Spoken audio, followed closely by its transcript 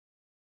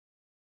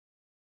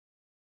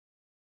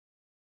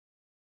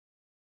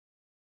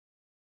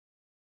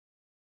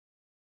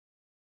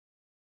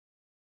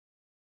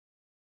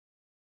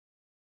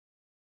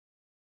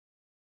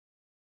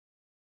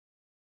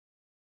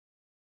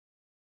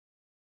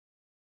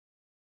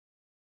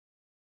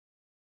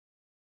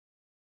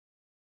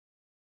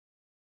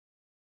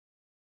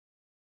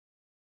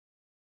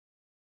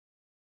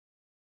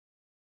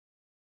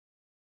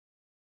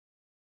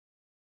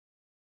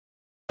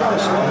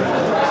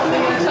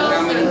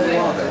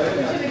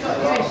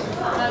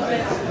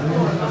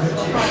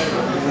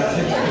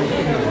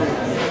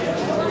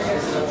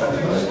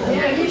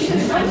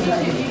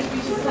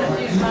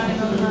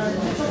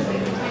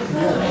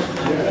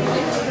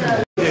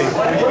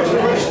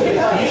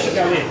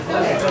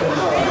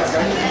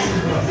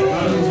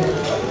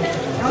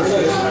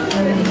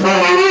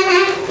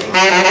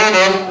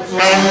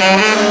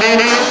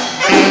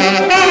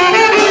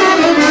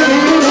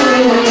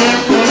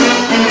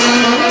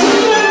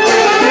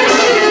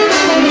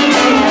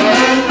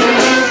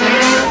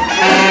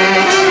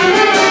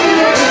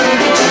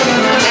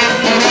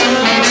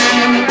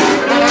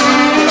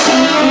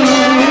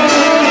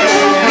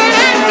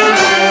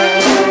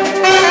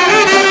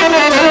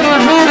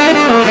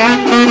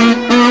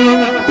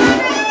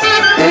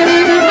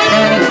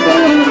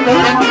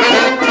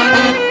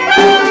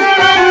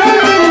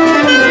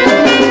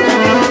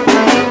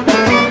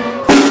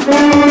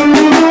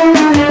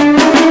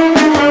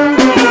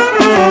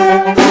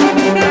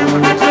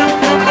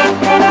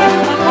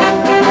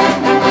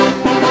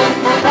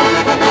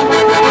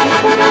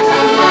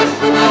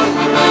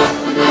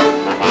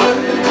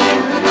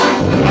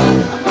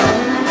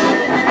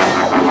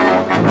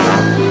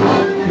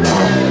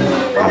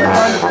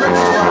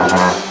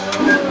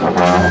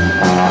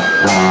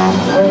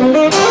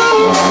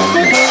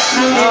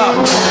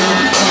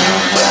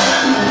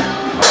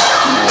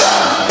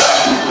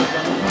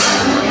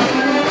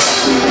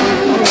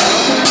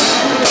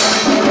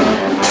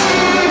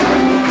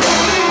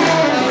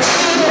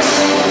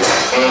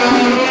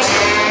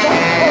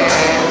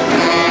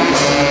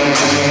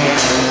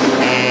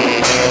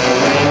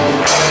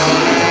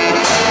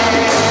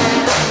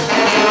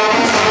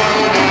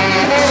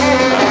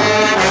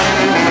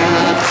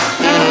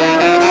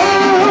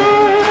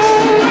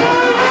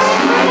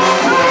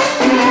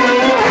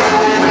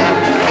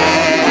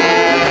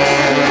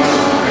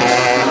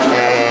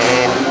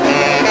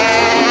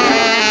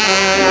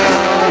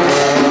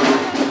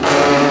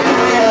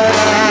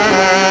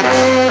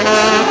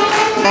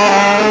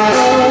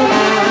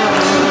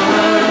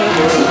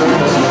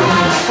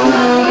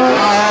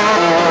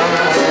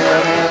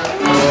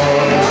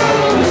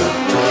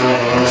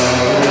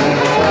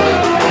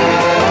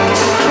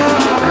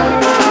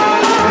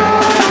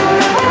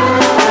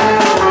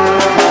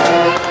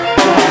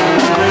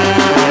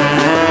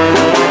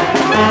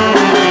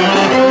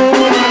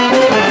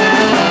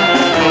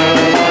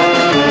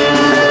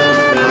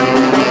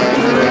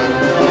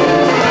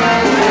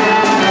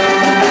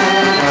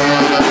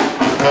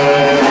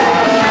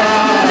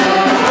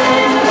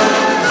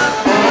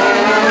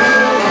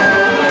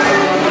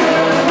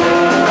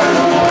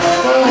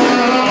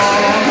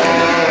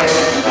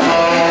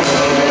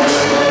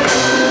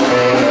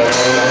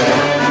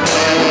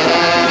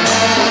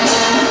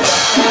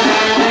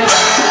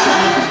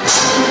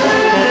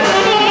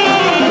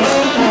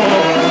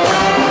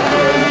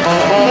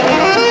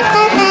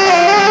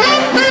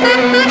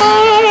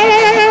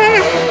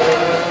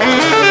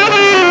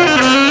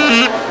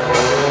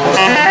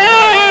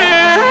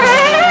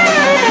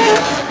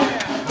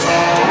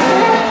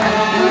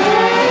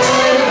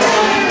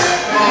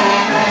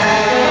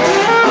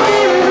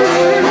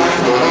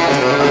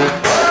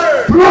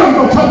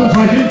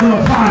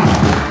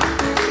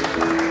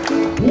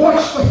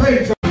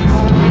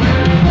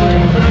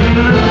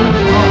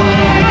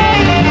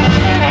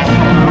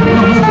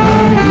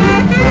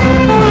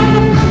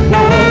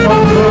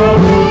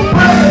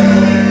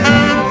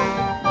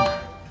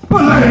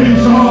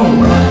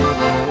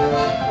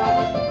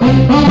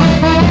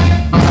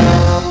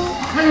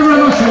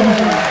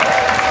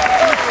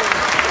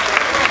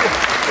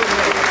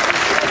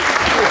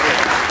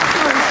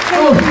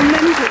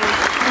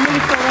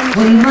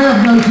Well, you may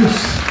have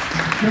noticed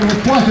there were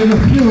quite a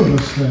few of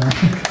us there.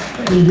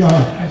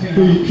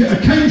 The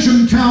Keynsham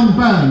town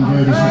band,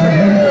 ladies and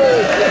gentlemen.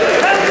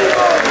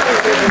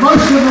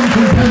 Most of them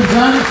from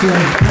Penzance,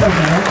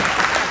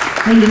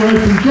 anyway,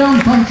 from down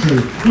country.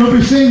 We'll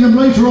be seeing them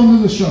later on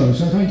in the show,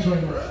 so thanks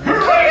very much.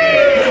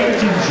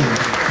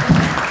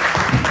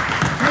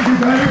 Thank you,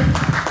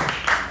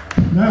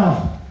 Dave.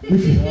 Now,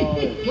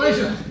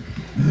 pleasure.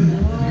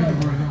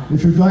 If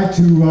you'd like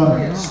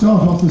to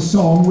start off the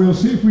song, we'll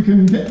see if we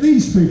can get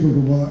these people to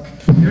work.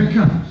 Here it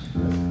comes.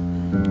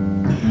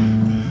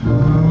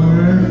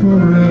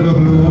 Forever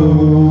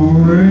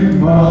blowing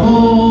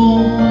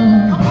bubbles,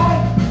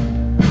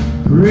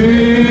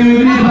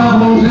 pretty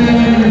bubbles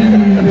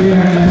in the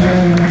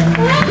air.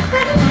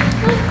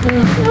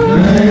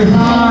 They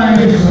fly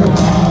so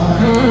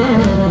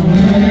high,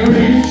 they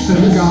reach the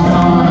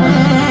sky.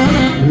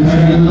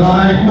 They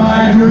like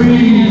my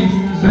dreams,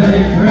 they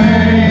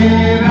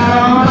fade out.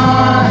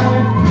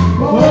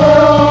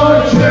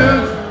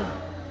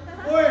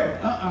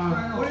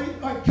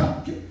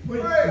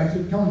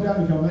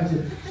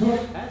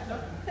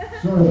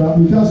 Sorry about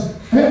it. He does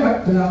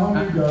down,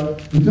 you go.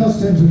 He does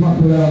tend to muck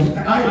around.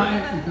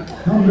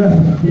 Come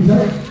down. He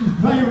does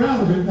play around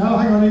a bit now.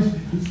 Hang on, he's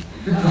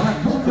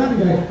come down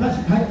again. That's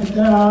hang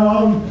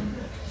down.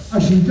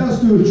 Actually, he does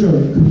do a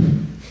joke.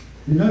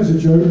 He knows a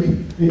joke.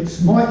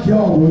 It's Mike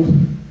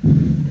Yarwood.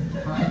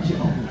 Mike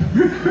Yarwood.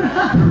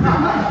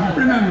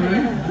 Remember me?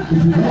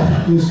 If you laugh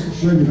at this, it'll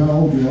show you how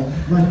old you are.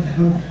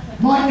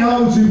 Mike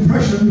Yarwood's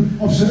impression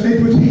of Sir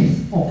Edward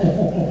Heath.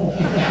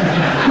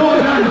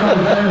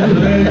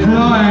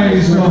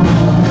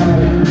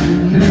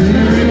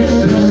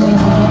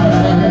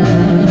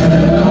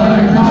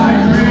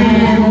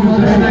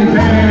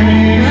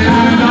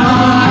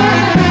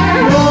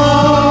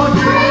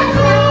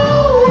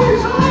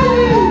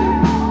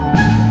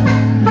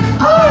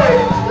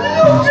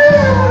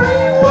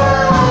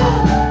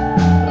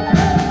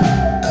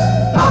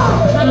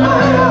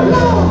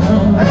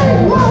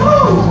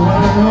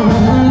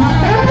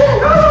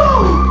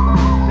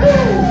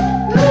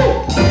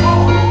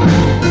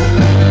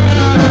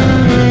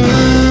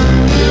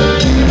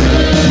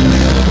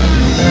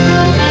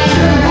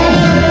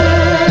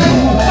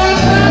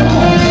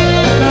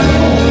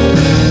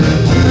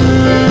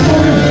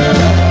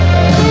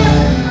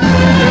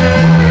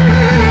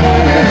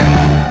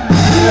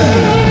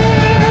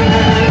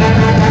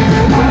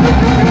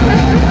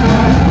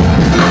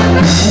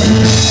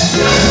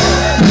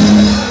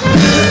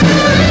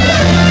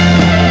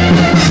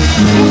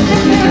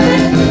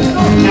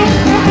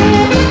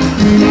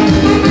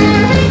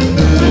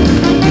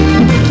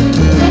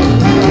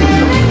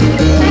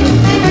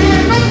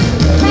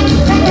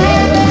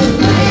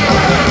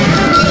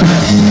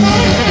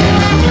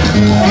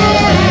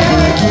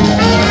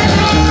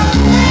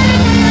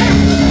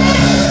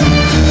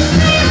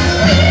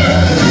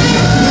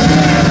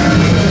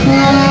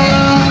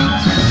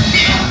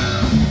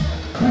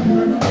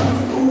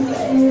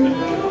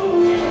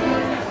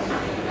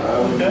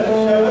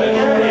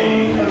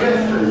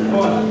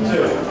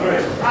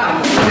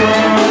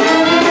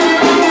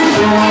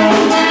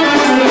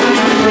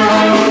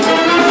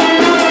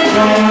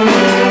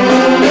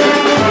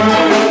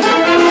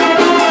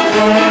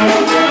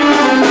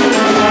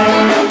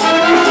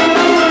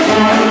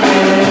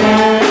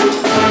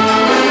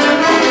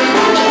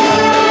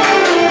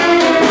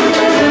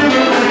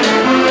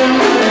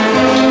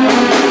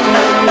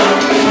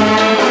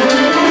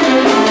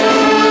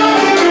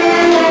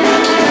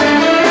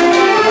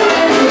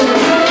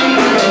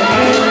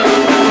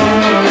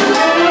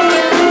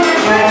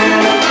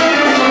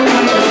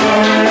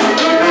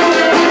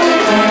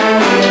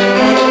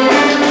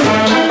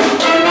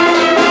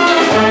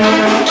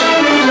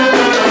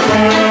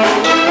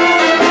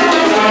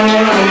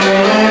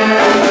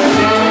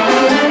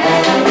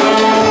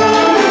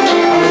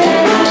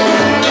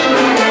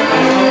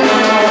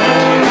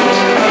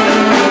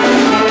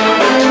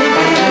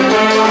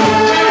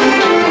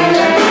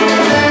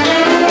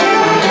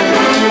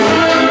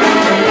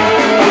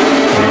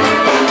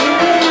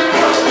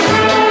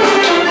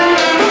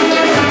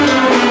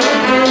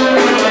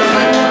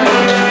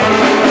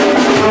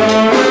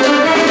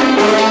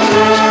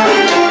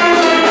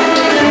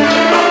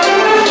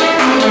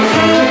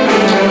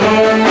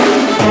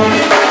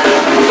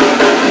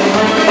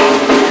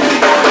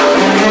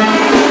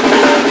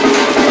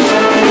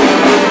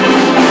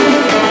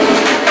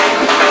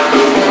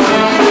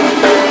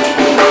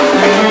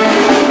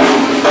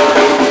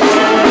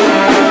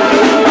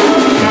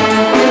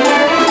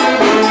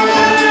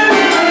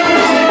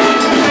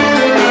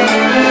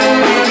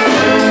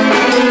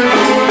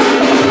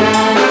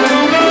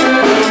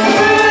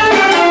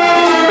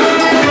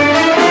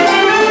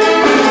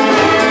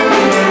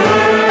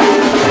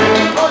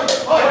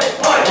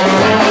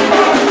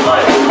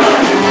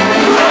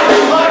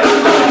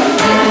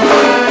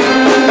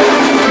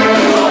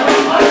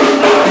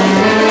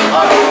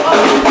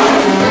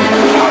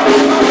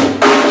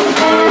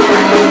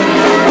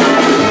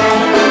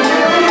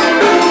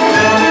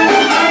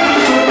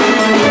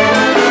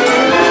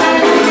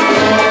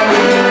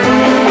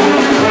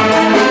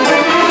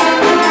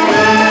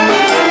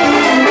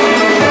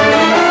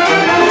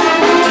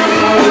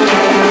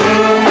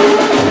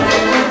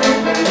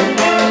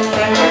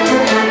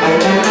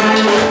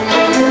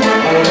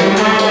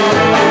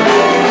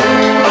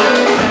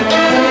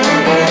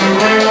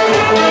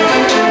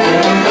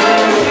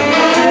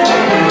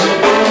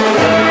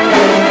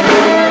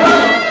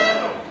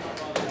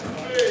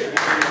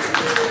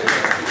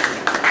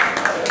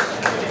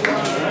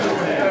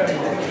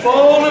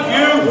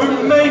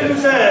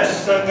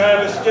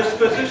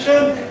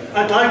 disposition,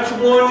 I'd like to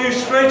warn you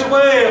straight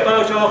away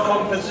about our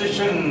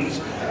compositions.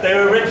 They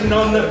were written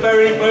on the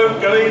ferry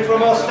boat going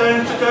from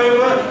Ostend to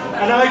Dover,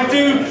 and I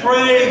do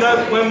pray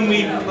that when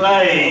we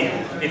play,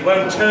 it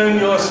won't turn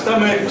your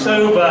stomachs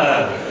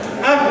over.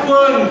 Act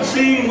 1,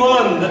 Scene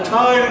 1, the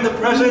time, the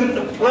present,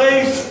 the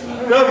place,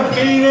 the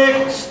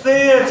Phoenix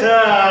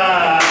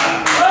Theatre.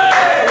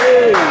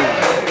 Hey!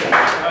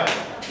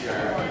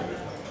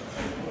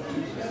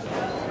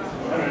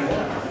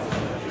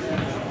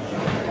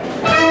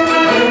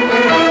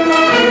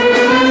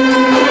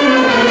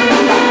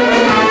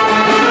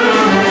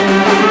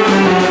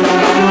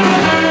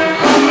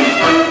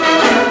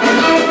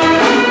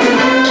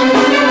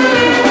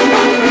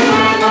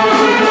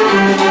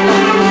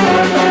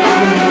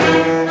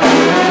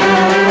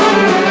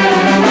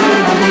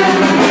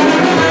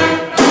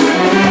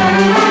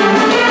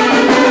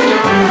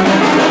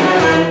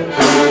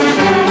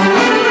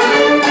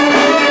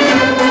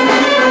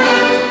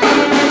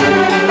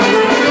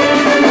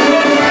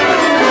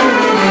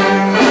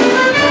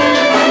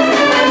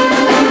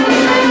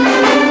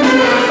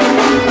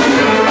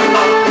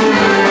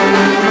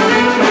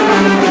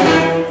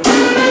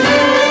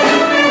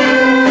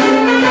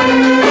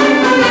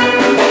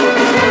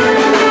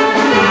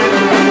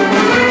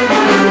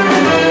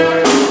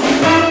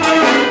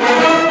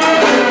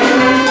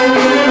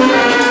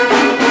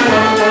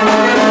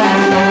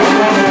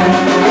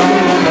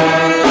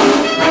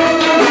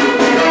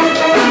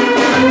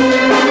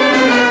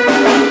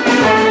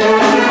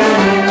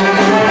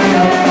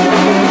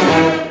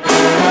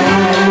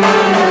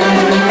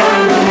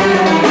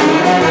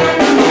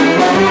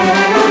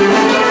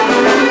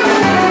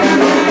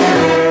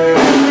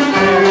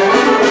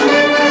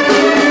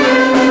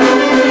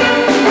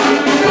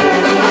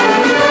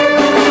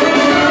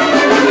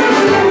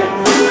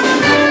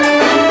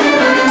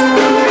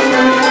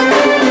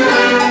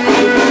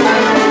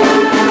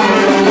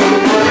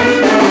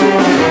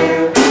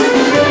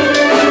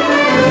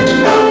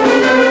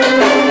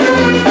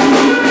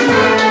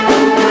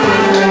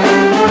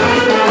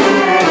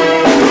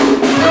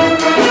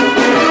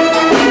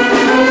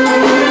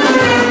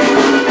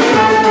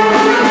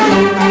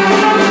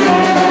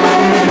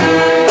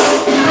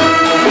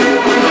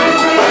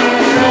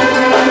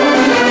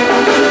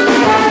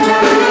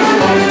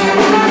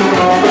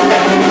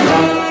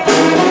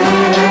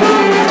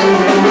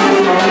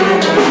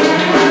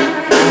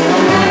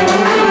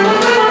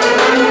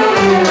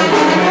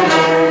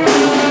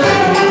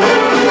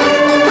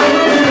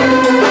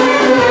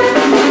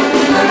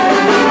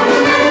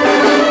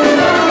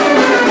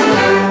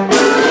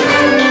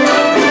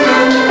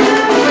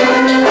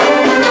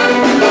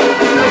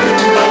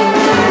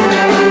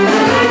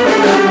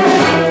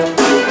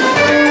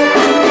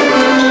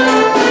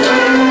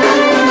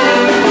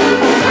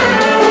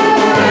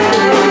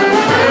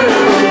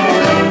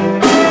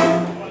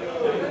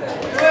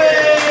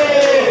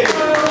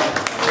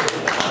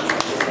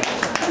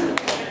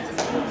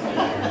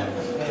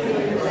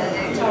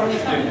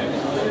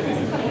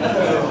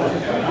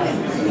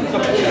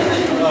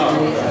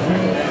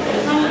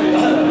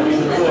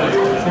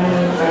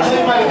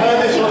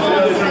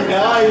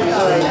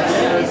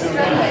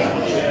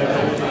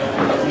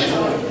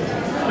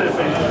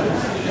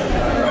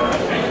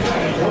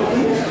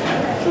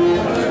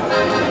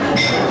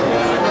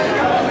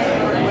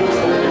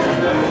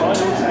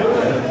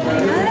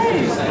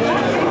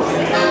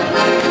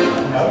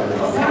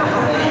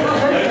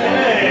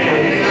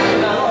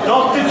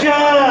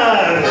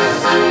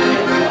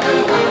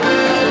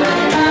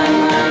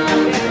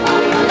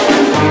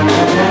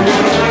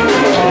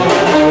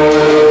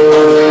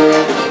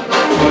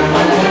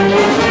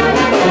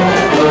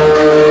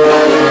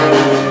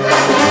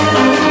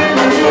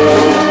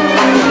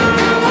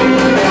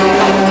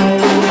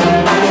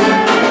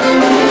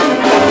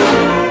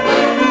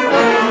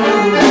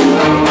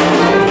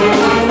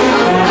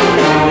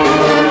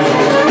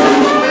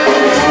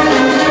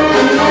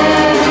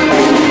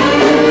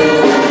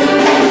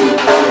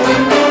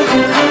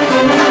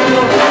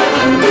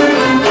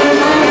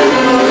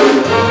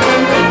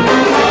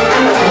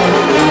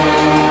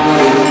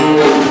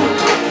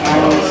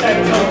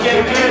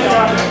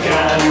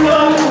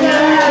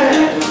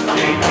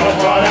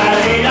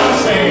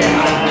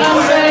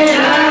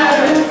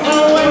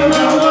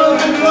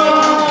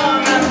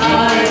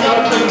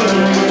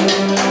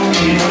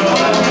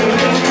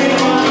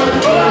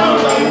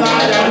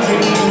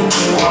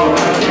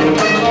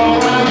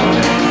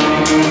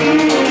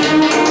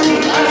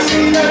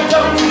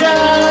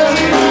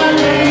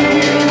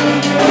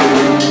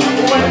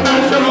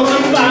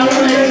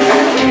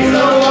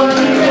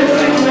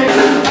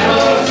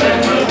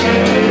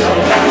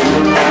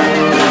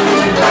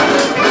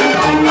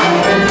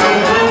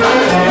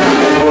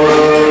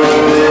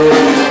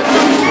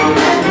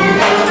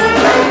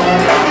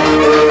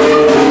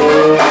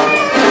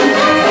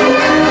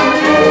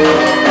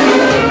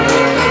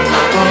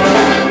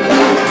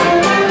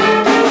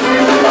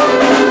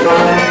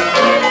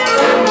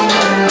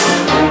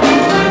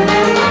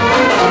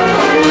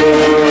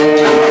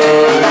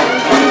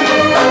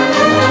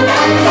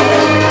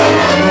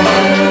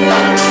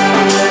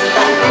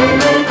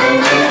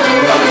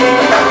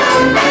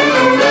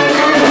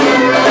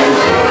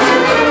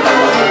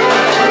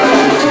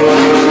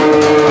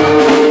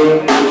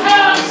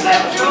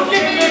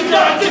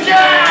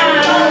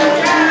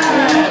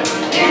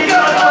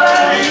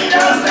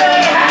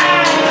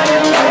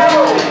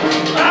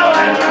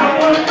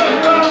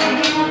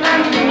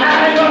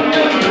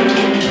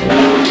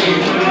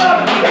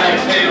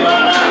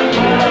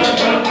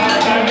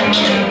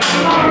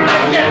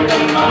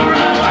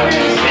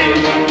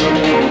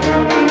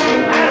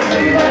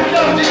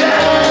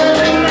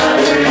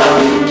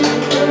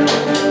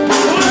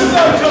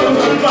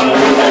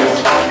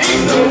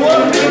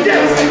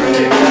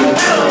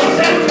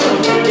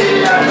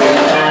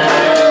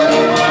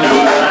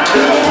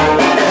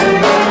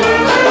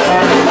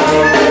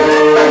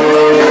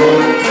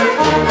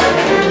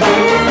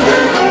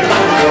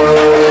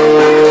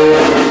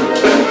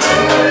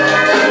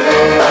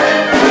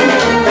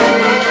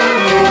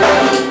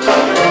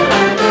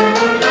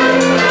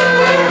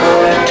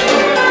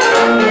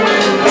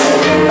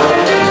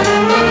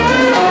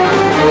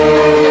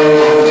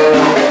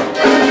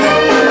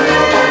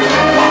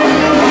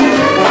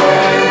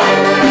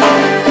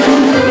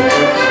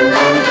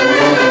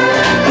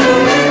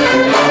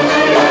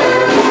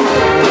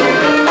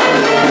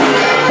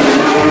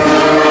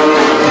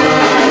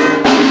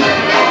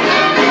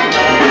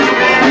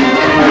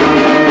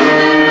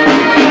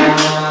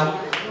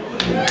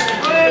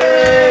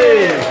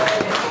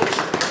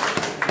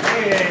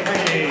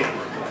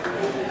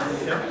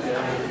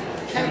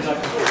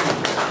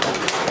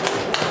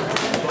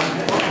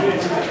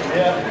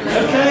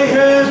 Okay,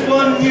 here's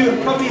one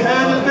you've probably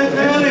heard a bit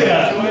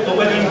earlier, the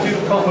Wedding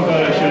to Proper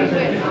version.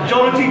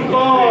 Johnny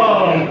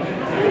Farm.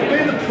 Be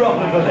the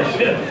proper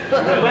version.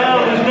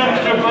 Well, there's an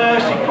extra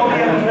verse you probably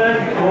haven't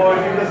heard before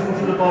if you listen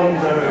to the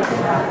Bonzos.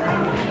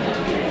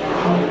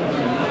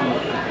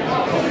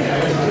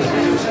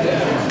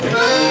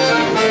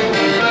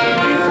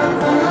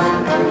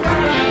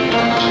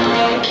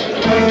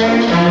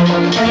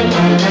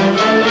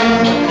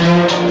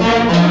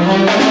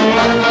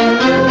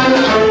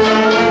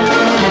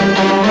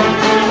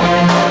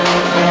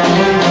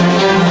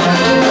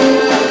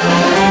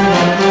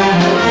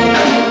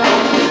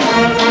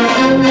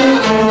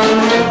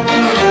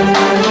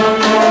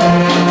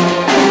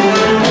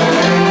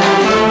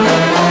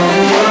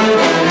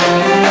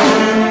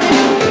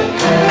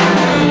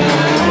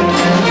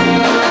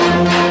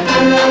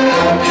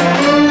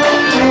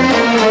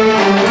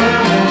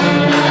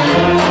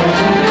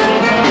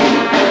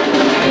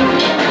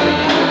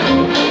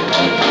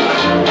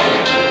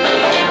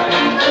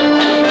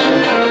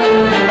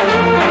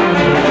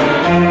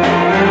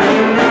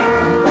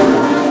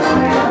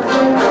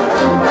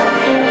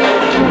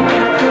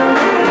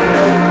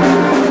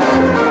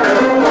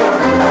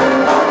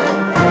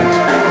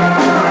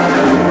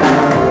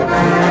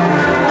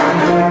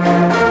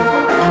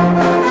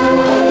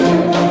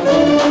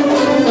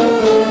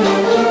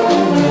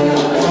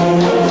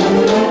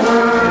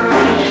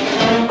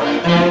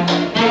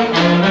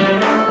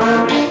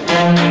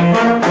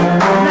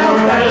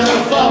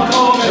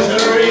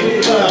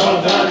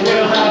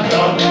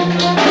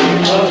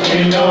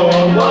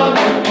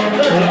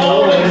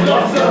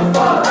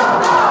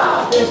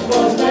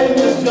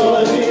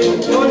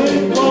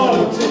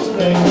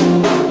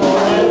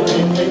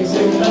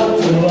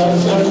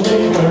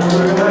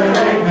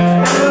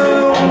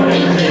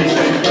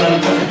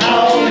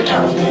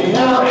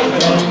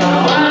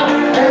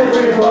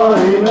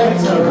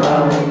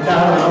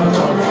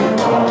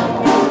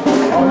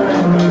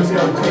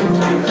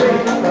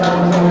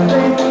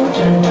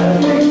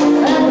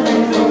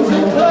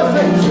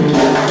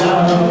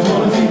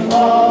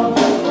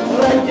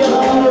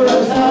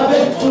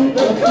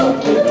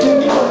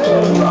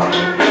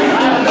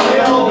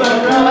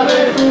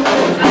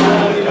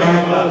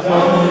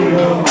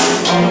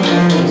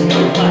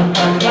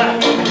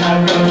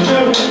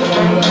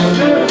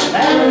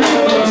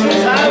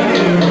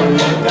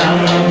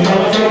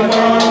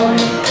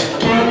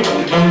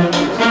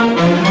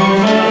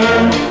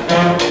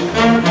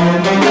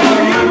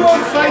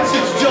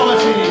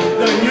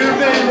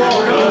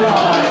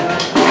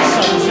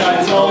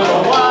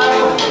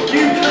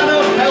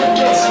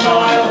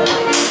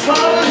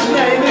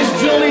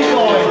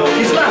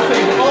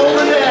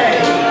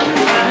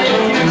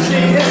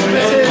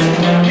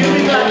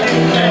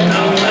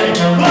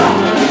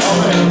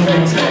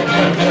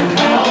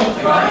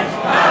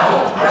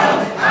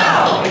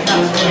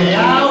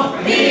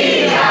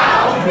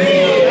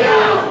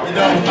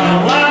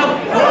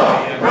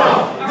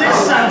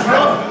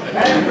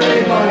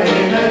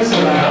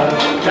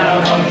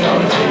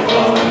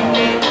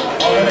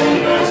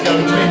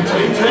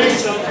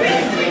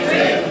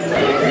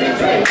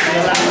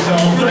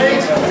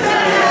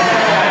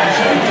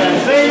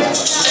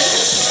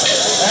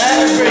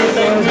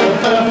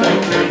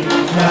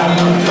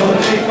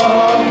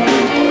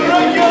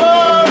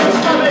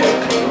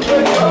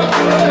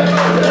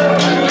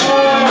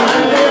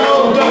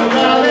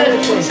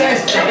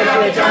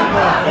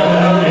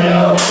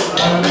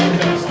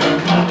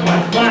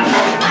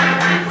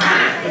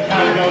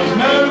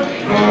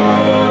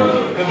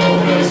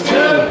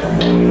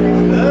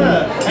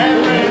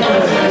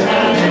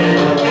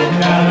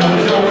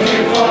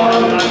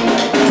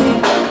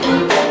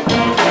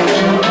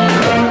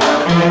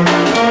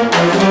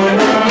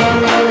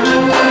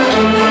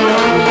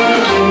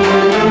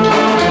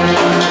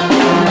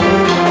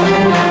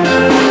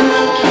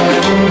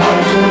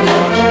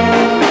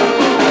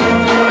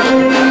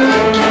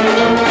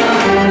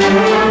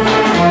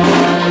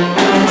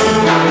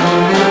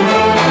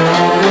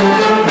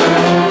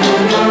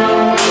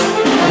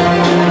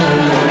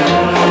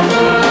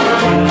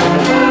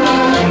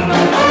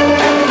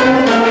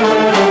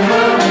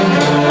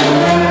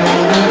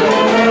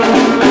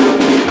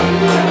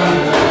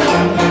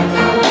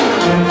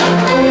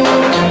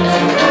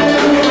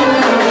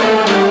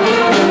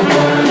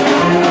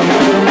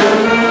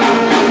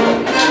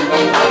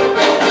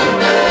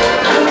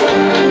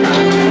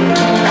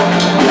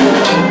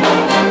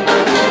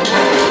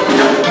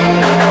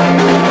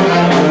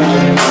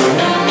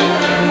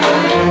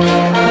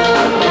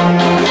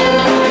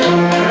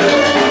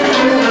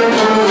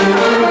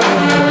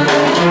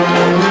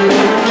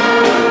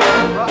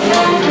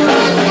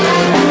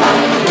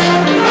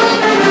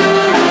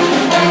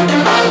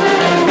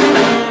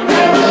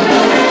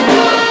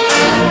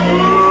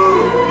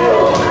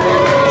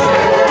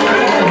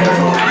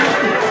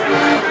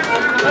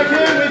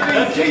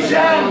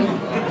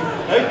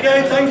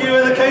 Okay, thank you,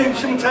 we're the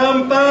Keynsham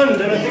Town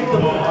Band, and I think the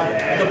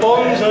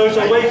Bonzos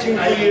are waiting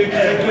for you to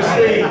take your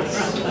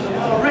seats.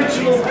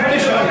 Ritual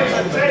tradition.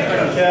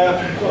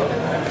 Yeah.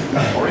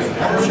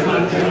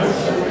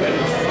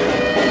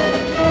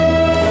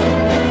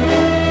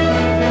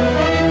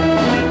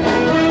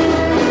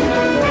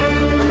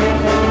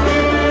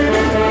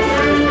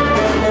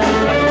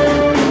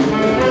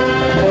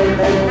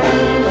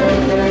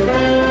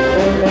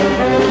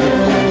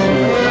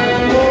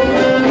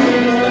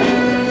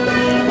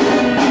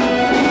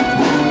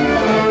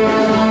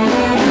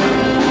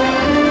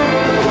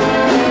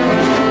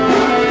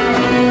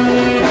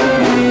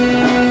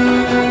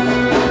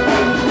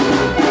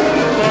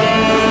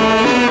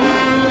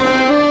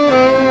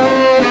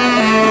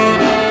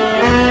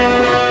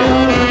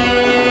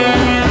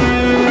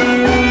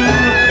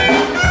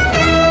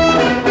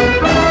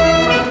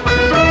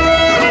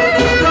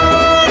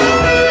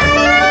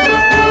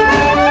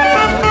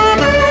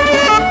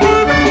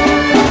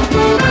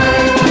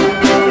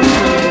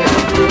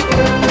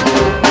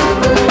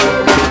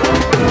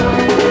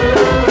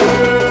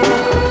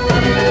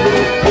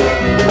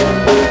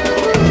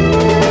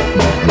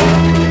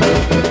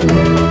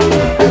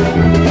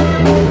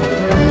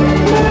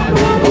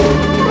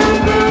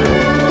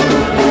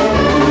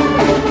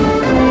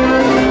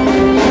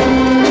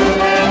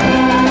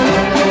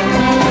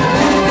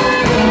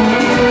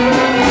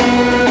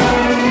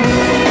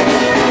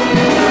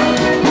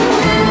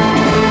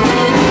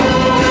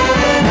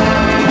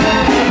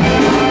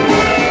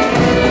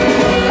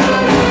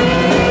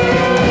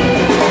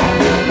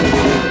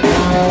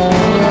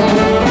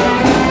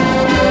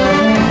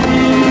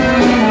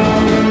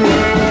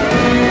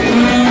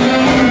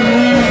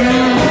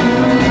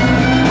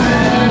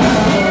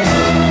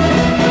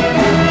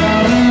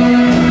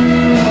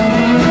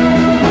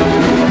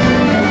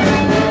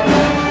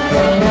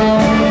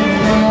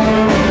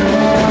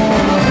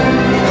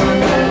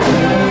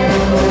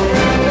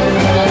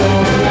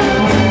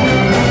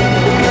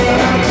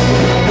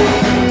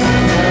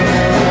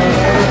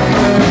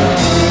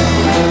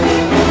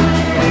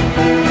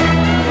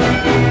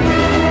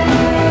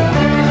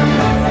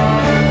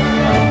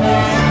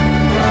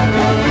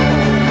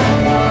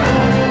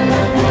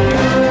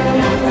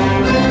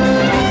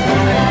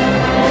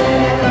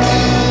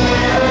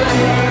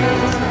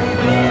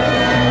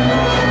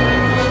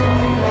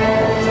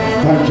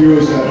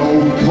 As that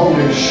old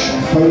Cornish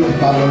folk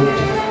ballad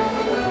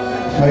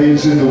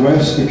fades in the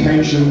west, the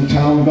Keynsham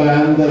Town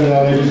Band,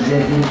 ladies and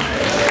gentlemen.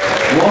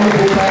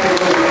 Wonderful band.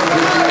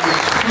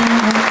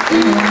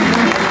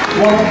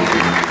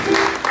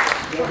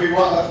 There'll be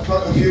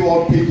a few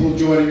odd people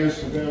joining us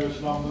for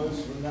various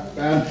numbers from that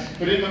band.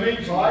 But in the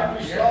meantime,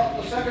 we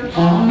start the second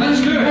song.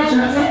 Let's do it.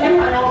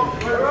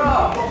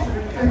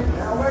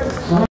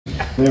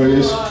 There he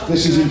is.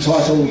 This is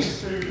entitled.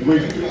 Do we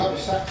have a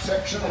sax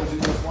section, or is it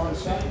just one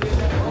sax?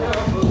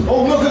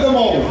 Oh, look at them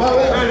all!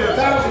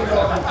 Thousands of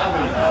them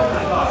coming.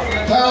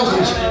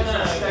 Thousands!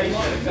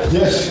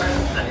 Yes.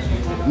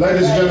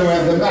 Ladies and gentlemen, we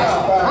have the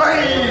massive band.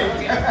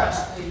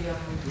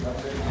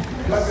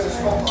 Don't get a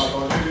spotlight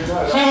on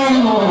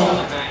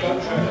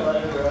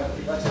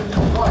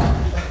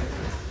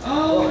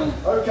you,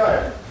 okay.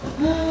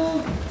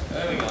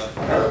 There we go.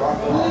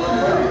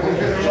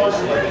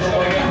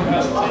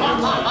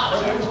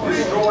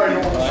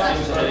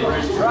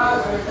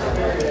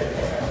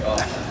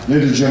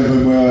 Ladies and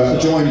gentlemen, we're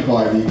joined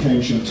by the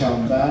Keynsham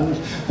Town Band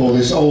for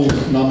this old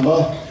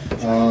number.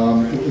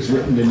 It was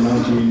written in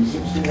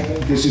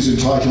 1960. This is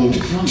entitled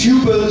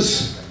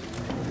Tubers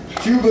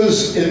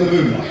in the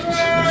Moonlight.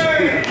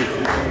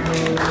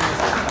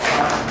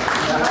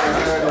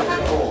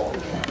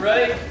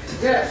 Ready?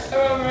 Yes.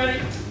 Everyone ready?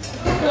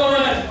 Go on.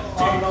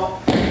 I'm not.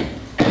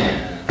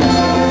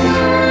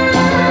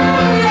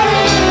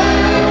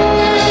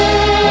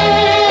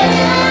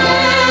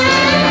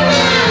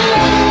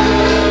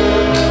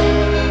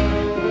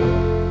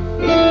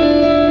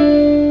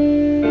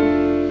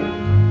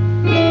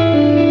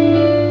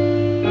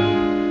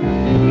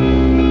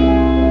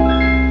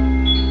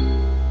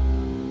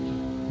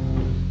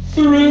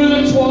 Through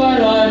the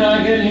twilight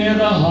I can hear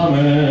the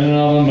humming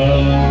of a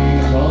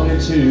melancholy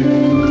tune.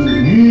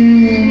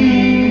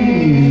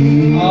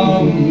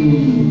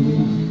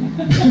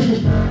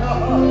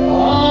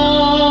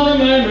 All the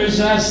memories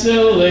that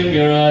still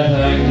linger, I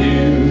thank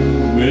you,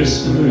 Miss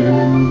Blue.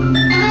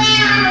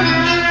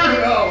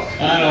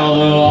 And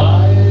although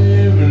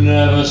I've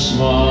never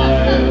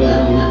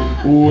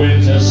smiled,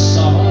 winter,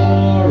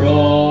 summer,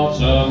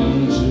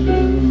 autumn too,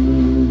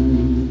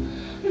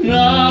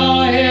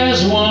 now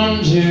here's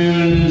one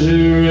tune to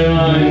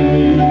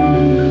remind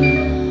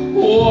me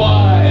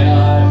why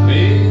I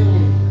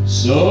feel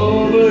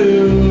so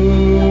blue.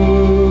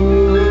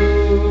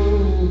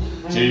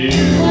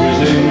 Tears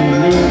in the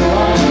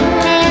moonlight,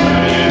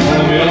 running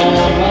from your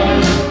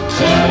mind.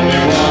 Tell me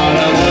what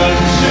I want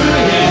to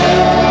hear.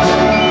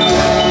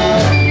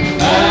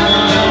 Am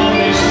I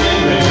only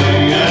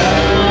dreaming?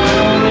 Am I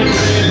only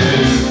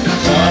dreaming?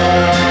 Turn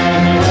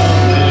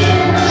around,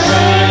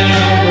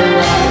 shining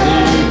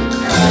brightly.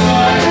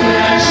 Why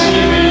can't I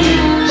see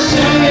me?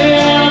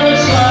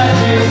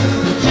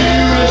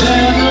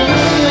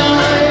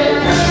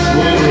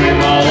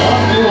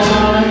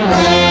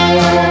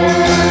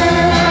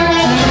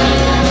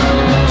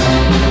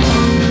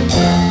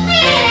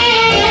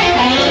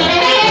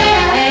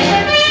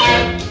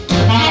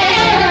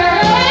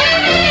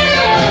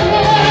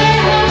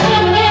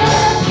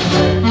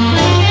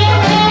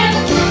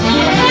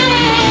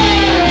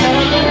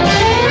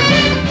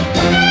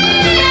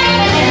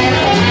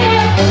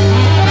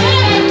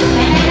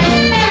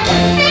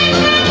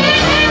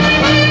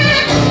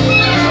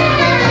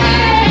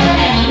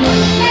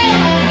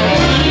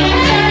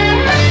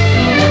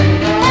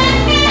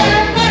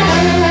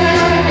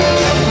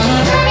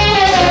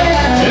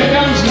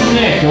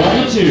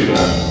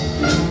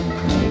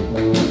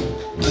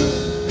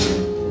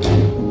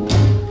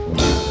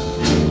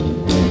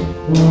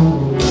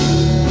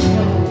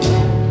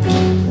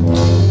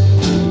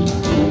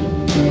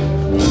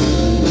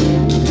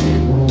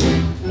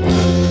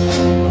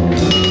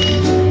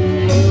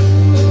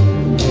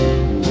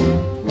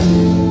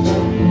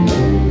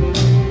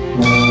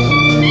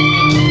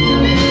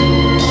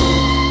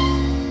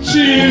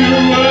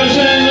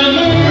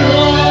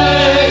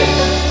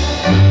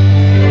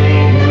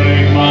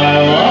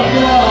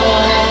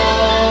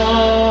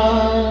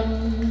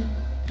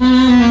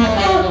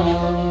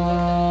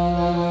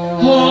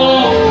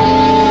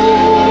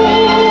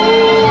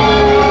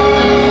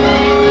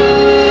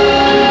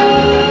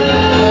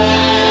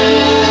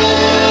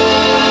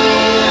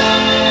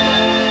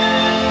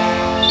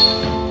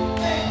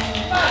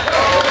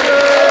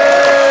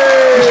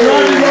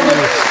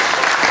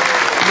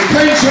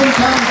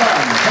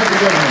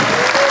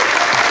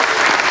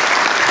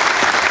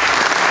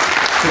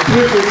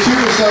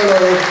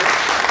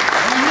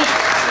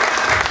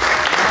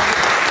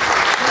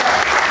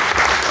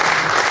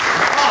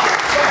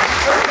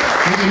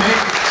 you,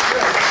 mate.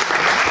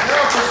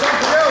 Now for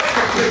something else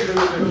completely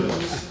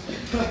ridiculous.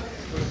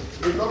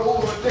 We've got all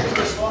the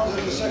ridiculous ones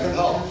in the second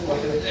half.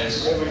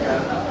 Yes. There we go.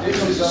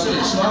 This is the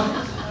silly stuff.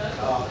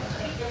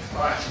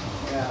 Right.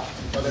 Now,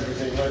 got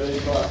everything ready.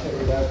 Right, here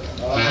we go.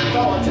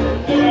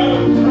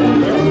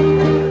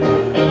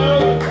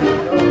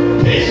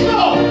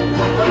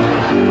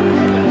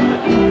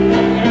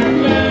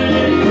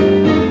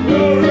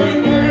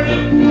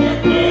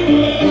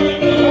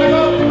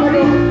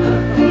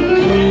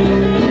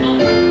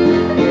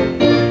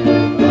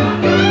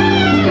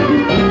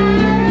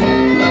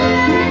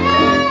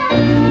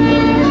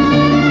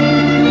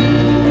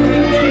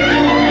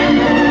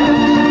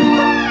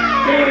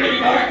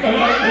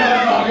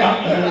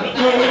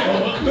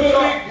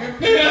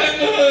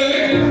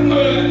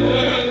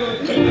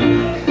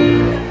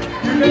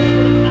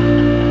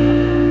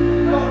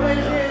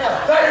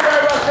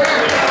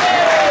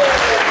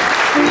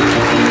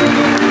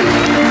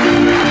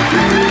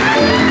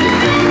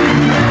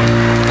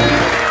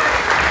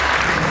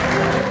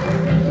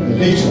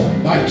 Later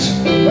night,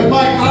 when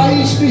my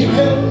eyes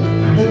beheld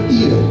and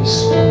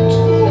ears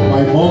felt,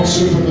 my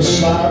monster from the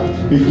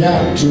slab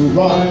began to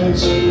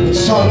rise, and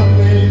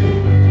suddenly,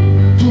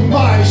 to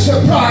my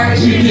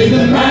surprise, We did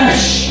the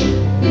mash.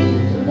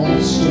 the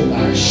monster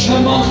mash. The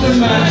monster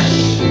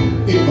mash.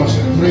 It was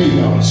a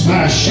graveyard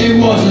smash. It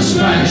was a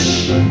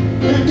smash.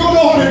 It got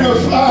on in a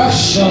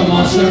flash. The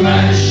monster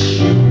mash.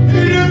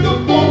 It did the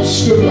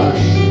monster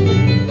mash.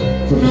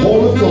 From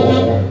Hall of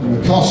Gore in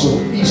the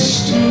castle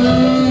east,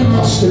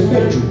 past the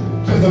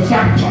bedroom for the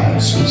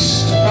vampires'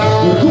 feast.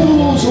 The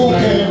ghouls all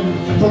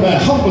came from their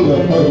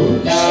humbler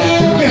abodes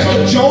to get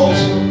a jolt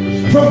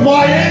from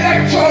my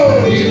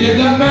electrodes. We did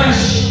the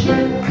mash.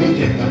 He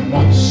did the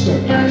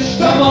monster mash.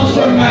 The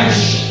monster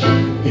mash.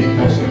 It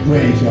was a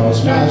graveyard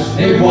smash.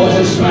 It was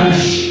a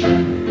smash.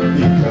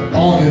 It got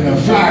on in a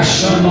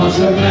flash. The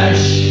monster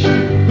mash.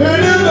 They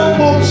did the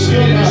monster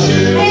mash.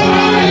 Shoot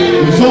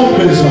by. The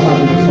zombies are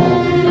having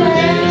fun.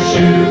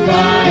 Shoot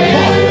by.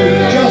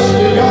 Just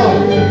begun.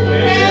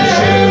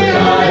 Shoot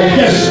by.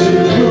 Yes,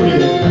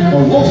 including a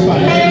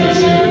wolfman.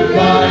 Shoot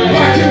by.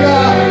 Dracula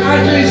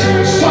and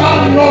his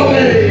son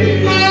Robbie.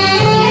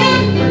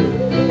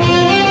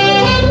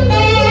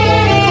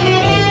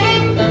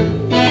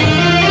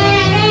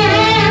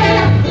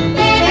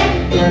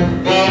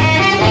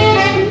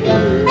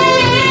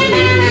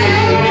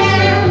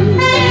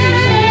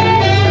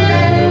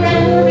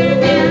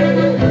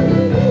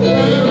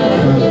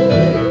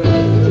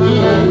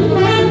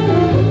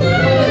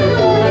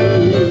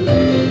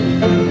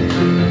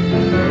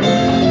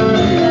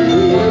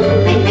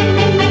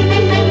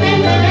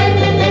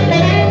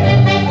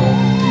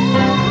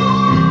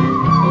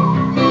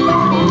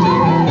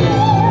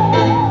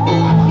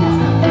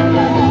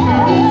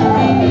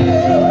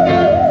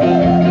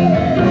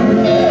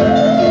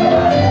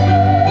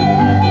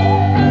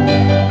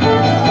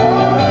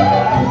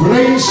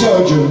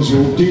 Surgeons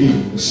all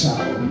digging the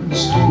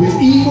sounds with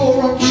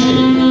Igor on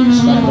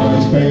chains, back on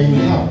his baying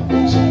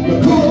hounds.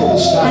 The poodle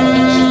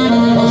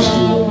stands,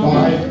 costume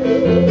by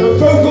the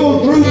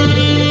vocal group,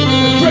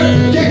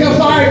 Trip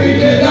Gigafied. We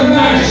did the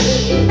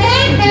mash,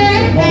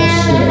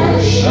 monster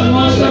mash, The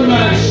monster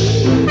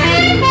mash.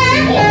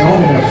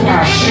 on in a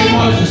flash, It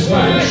was a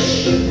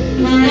smash.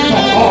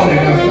 on in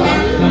a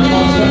flash. The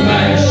monster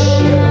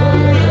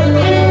mash.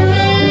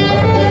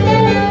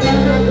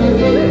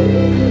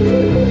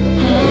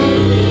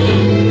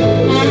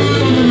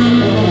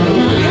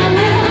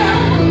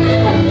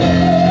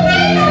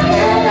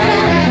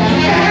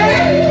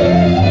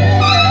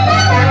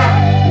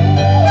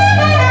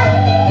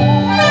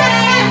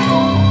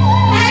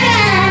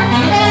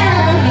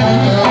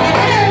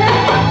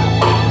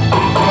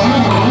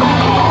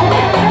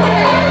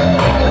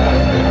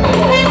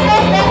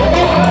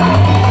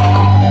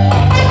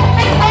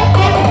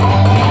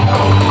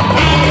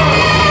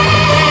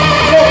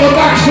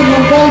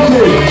 Maximum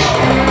voltage!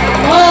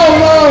 Oh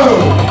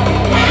no!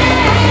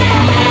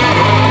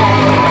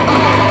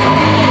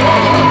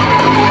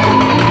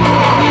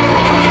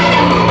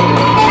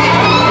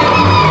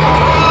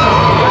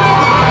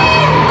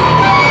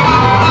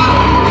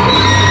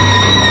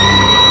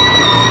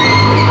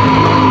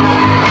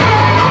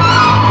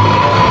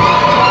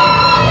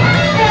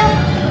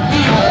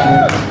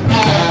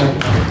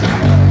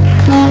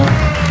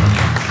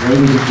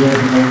 Ladies and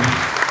gentlemen,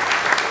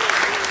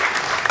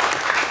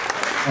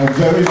 I'm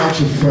very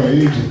much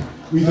afraid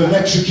we've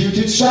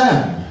electrocuted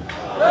Sam.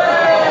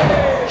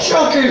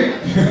 Shocking.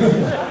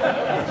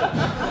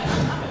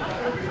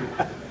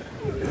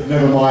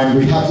 Never mind,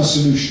 we have the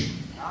solution.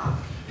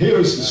 Here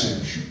is the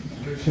solution.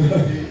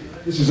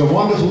 This is a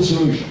wonderful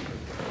solution.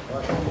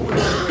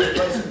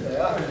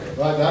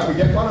 Like that, we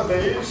get one of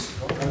these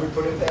and we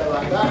put it there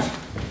like that.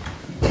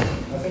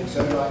 I think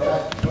so, like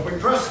that. And we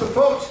press the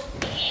foot.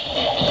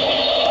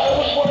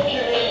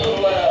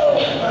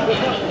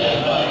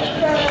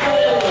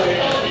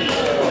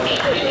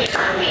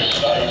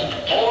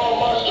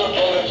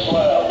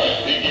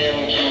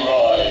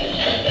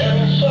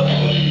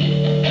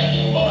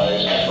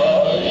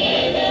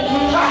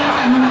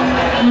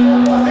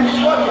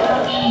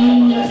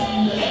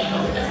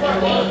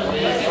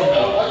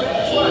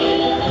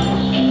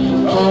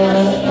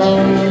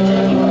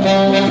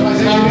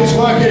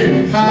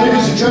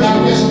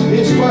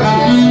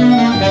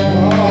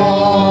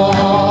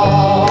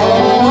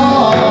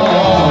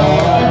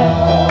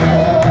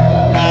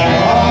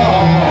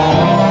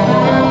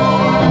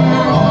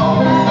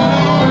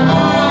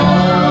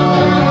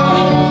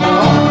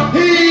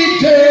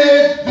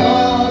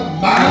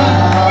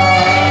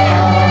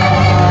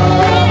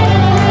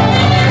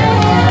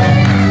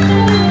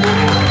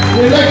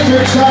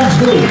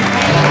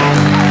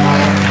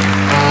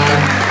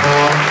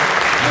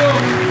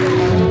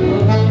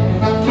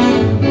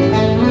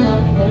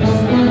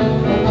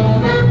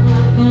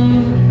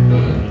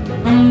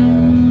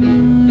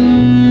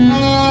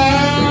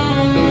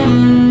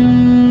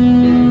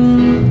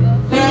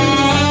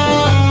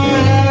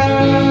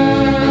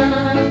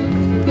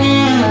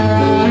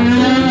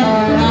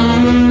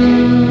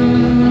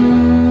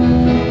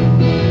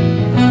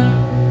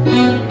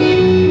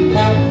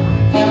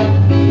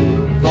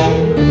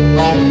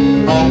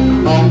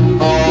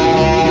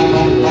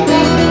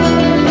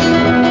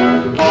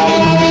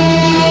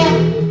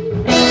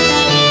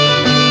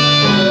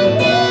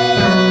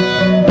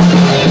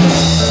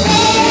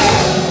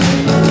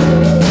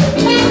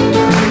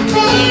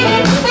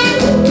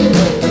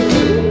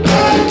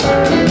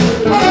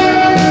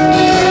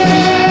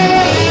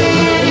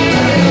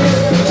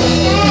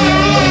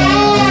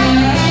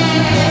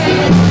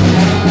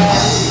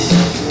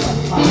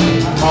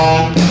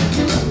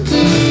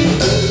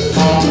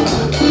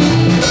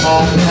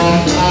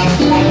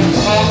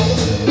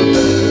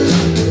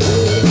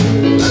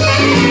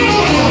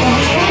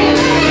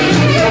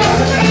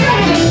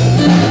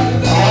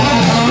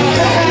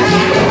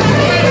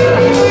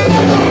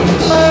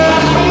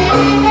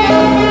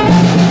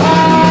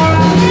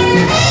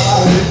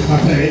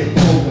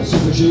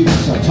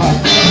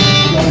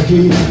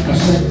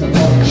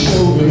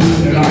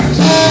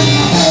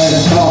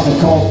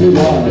 coffee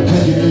while I'm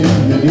taking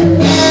in the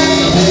news.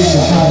 I need to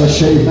have a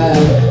shave,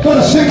 man.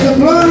 Gotta sing the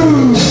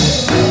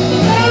blues.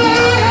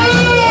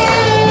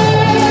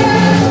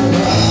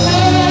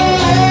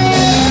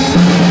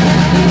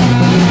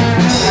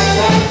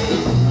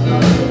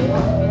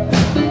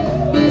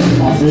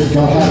 I think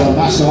I'll have a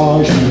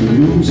massage and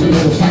lose a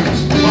little fat.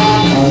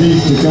 I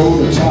need to go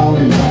to town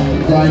in a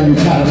brand new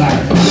Cadillac.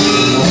 I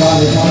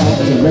finally come up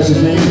to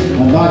message me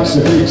and likes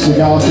the big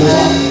cigar to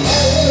rock.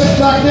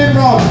 Like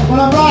Nimrod when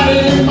I'm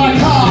riding in my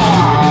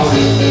car.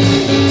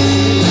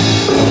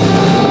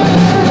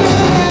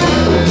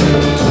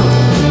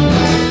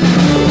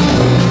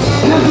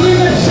 Now do you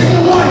sing the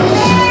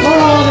whites or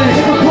are they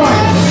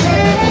hypocrites?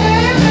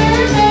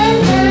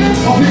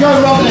 Off you go,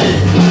 Rodney.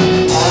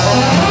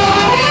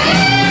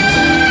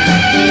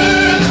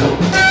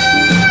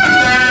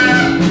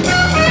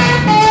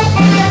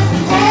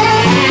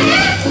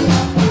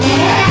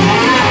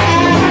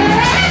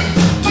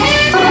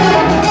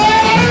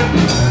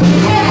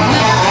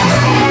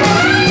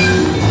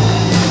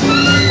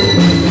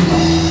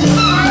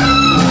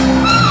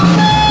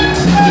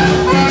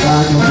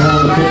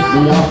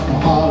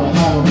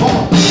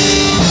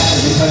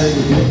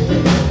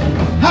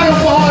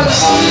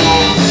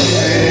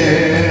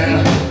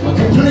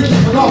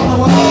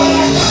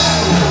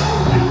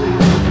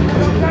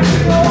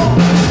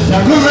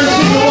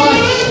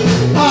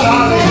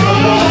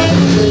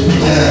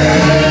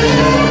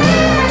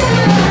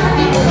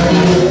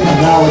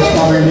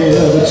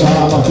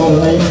 I've got to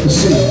make the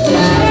seat.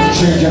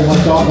 Changing my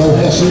dark old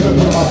hair suit and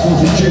put my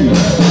 40 G.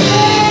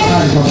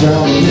 And come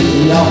down and pick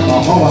me up.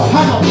 I holler,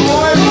 hang on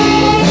boy,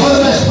 gotta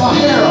mess my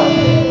hair up.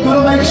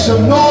 Gotta make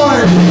some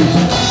noise.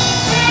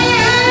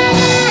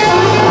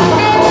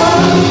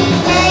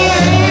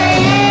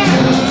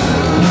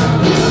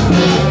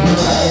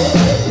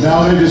 Now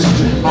ladies and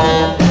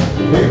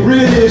gentlemen, it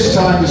really is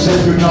time to say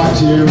goodnight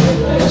to you.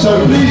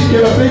 So please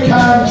give a big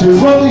hand to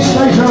Rodney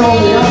Slater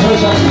on the alto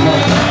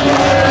saxophone.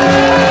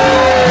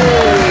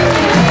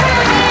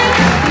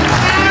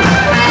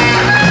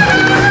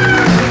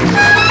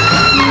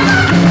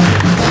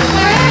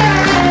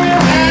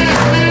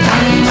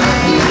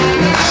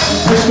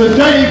 Mr.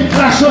 Dave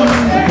Gresham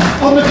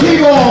on the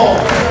keyboard.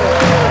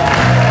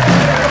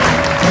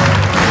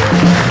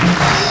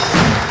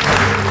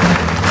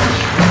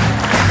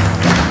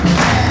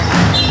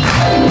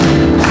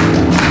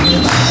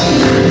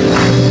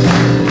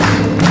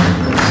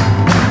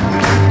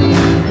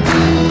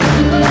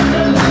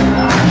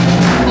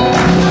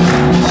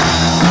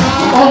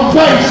 On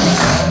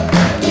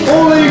bass,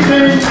 all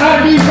evening,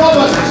 Andy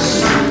Roberts.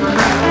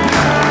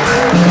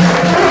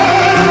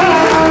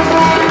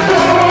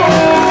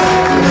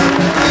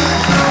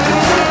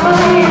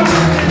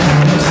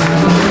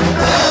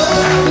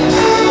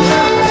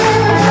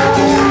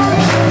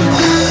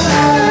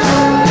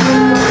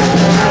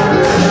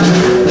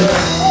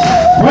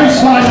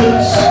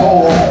 Silence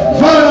for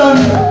Vernon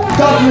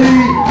Dudley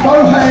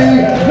Bohey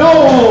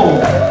Noel.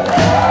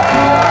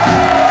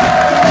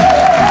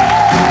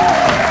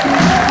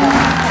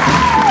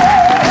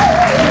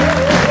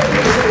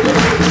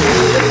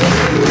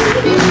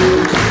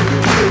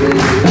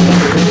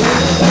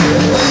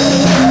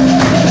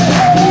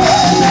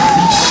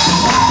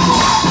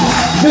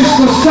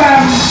 Mr.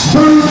 Sam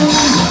Spoons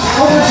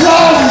on the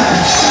drums.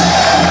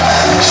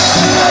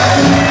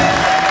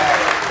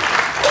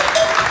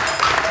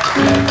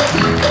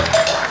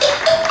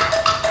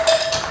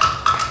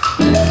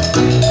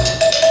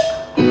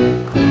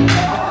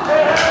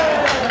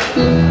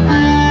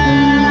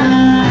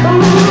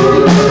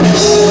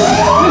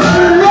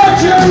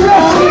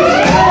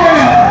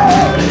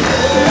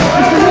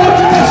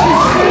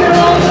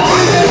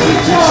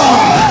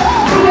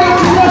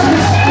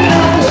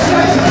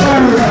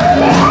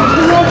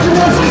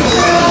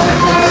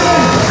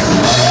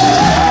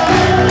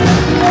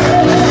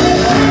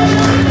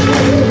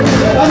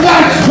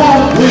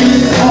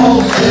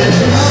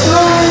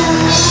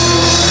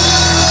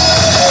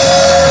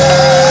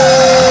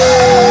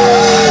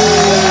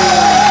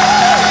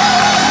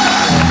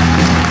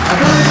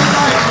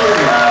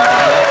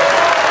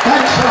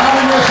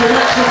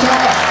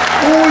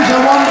 Always a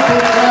wonderful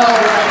crowd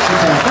in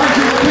Exeter. Thank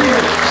you for being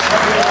here.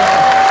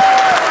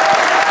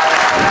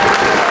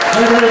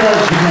 Thank you very much.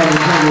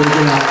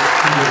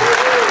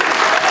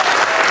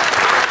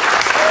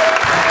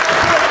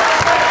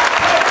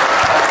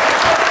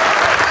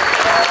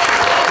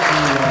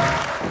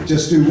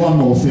 Just do one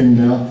more thing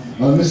now.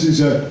 This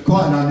is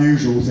quite an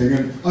unusual thing,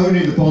 and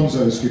only the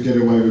Bonzos could get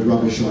away with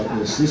rubbish like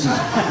this. This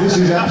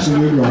is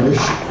absolute rubbish.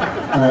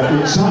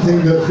 It's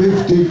something that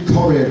Viv did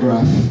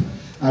choreograph.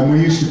 And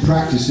we used to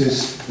practice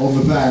this on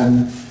the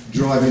van,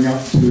 driving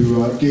up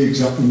to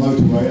gigs up the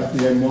motorway, up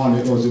the M1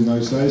 it was in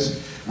those days.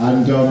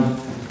 And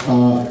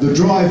the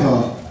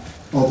driver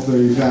of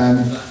the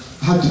van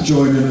had to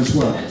join in as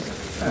well.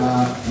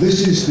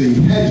 This is the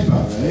head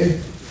ballet,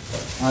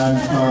 and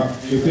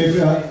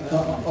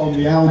on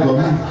the album,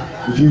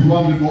 if you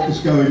wondered what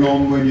was going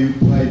on when you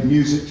played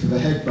music to the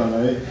head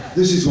ballet,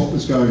 this is what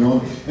was going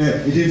on.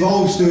 It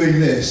involves doing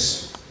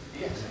this.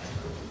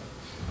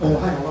 Oh,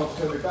 hang on, I'll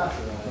turn my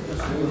battery on.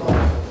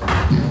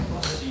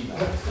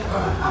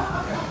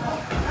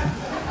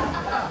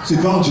 It's the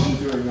advantage of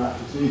doing that,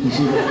 so you can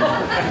see what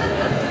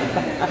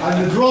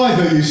and the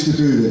driver used to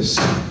do this.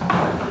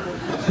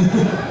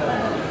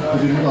 It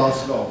didn't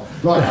last long.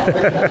 Right, so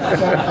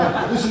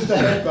this is the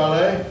head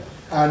ballet,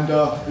 and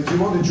if you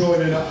want to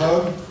join in at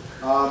home,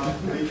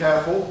 be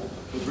careful,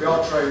 because we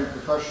are trained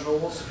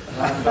professionals,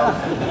 and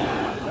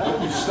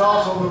you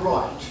start on the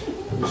right.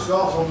 You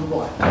start on the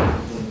right.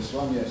 On this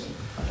one, yes.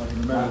 If I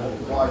can remember what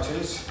the right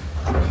is.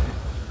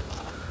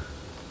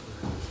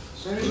 As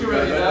soon as you're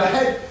ready,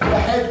 Dave. The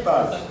head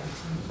bow.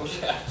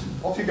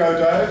 Off you go,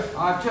 Dave.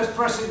 I'm just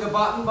pressing the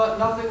button, but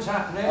nothing's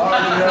happening.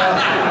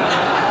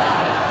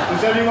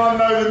 Does anyone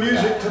know the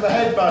music to the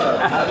head ballet?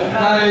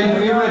 Dave,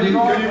 are you ready?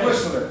 Can you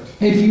whistle it?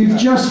 If you've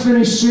just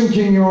finished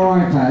syncing your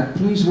iPad,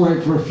 please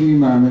wait for a few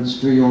moments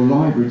for your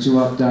library to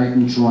update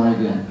and try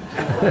again.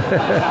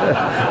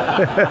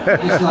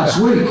 It's last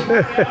week.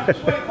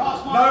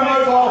 No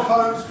mobile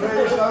phones,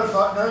 please.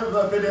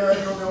 No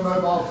videoing on your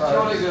mobile phones.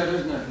 Jolly good,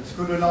 isn't it? It's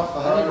good enough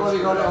for her. Anybody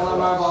got it on their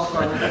mobile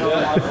phone?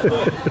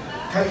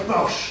 Kate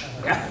Bosch.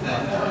 No,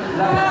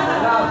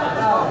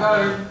 go.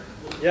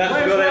 Yeah,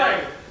 you got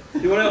it.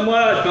 You want it on my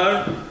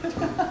iPhone?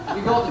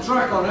 You got the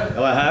track on it?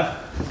 Oh, I have.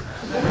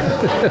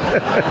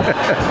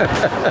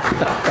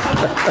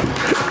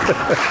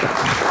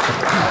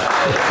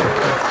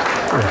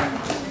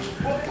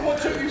 What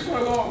took you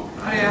so long?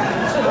 I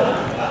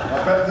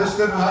bet this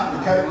didn't happen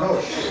to Kate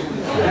Bush.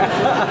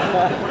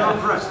 Don't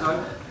press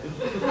though.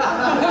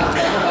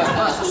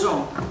 That's the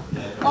song.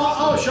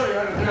 I'll show you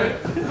how to do it.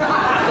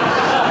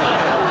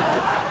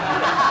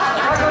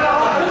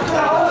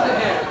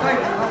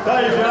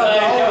 Dave,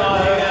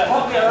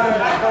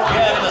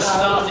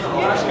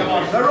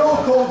 they're all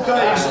called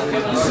Dave.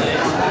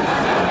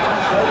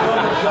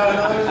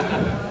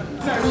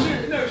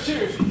 No,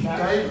 seriously.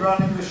 Dave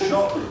running the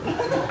shop.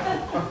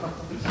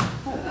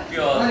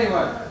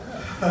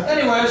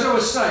 Anyway, as I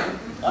was saying,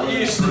 I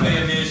used to be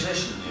a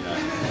musician, you know.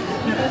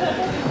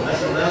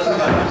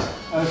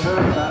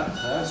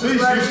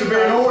 These used to be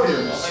an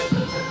audience.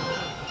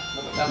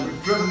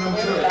 We've driven them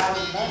to it.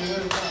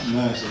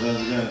 No, so there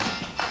we go.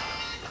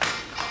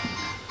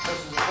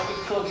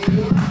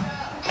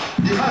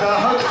 You had our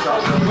hopes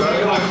up.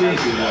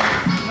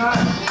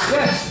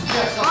 yes,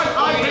 I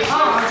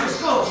just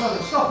thought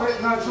something. Stop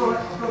it. No, it's all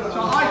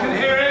right. I can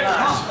hear it.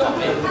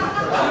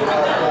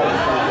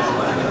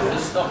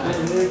 Stop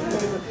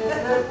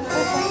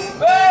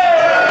it.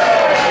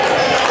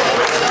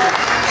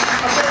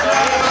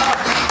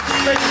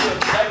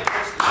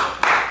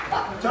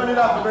 Turn it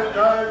up a bit,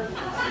 Dave.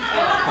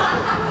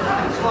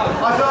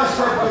 As I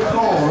said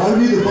before,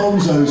 only the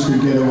Bonzos can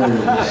get away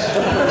with this.